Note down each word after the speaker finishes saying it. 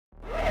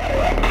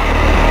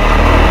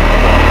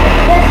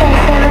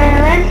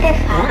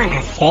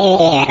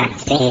Buonasera,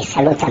 sì,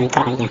 saluta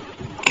Antonio.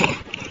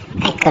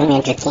 Ecco il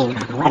mio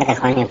giochino, guarda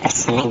qua il mio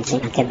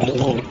personaggino, che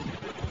bellino.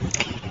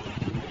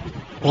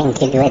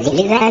 22 di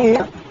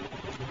livello,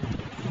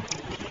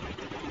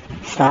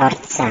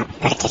 forza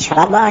perché c'ho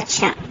la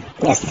boccia,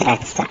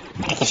 destrezza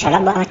perché c'ho la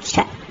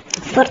boccia,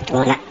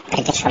 fortuna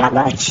perché c'ho la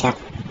boccia.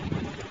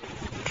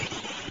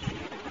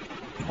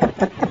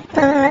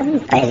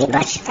 Un paio di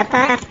bocce da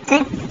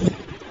parte,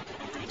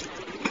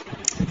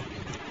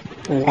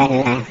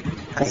 bella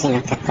così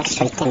che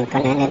perso il tempo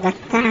nelle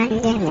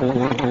battaglie. Andiamo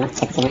a dare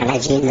un'occhiatina alla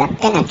gilda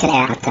appena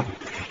creata.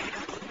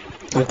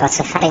 Non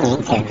posso fare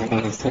niente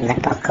perché sono da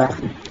poco.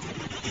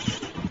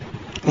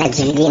 La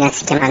gildina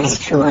si chiama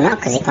nessuno,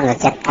 così quando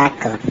ti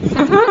attacco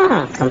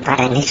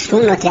compare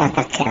nessuno ti ha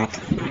attaccato.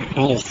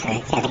 Hai visto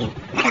che carino?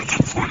 È la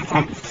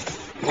cazzata.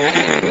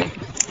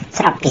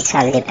 Troppi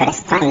soldi per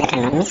espandere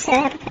non mi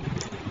serve.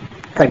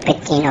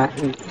 Colpettino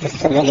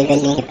giusto 2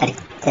 livellini per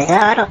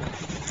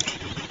tesoro.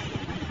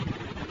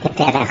 E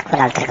per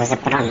quell'altra cosa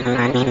però non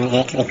ho nemmeno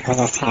idea di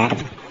cosa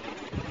serve.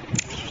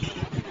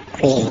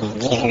 Qui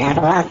gira una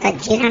ruota.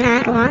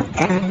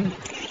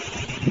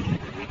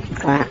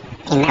 Qua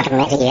in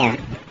armeria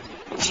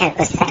c'è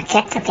questo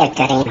archetto che è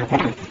carino,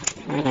 però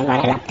non ne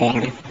vale la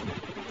pena.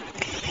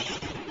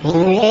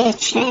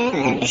 Invece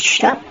nel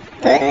shop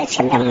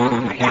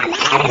abbiamo la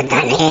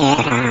merda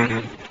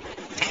nera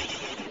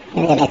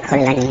e delle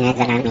collanine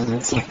della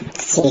minchia.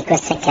 Sì,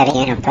 questo è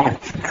carino, però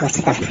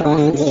costa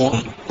funghi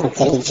e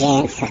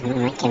intelligenza,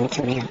 non è che mi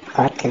chiude il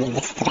corpo di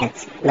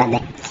destrezza.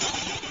 Vabbè,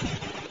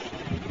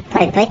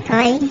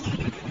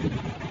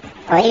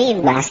 poi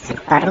basta,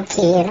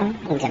 parrucchino,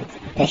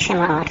 pesce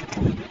morto.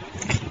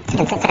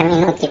 33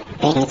 minuti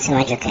e iniziamo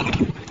a giocare.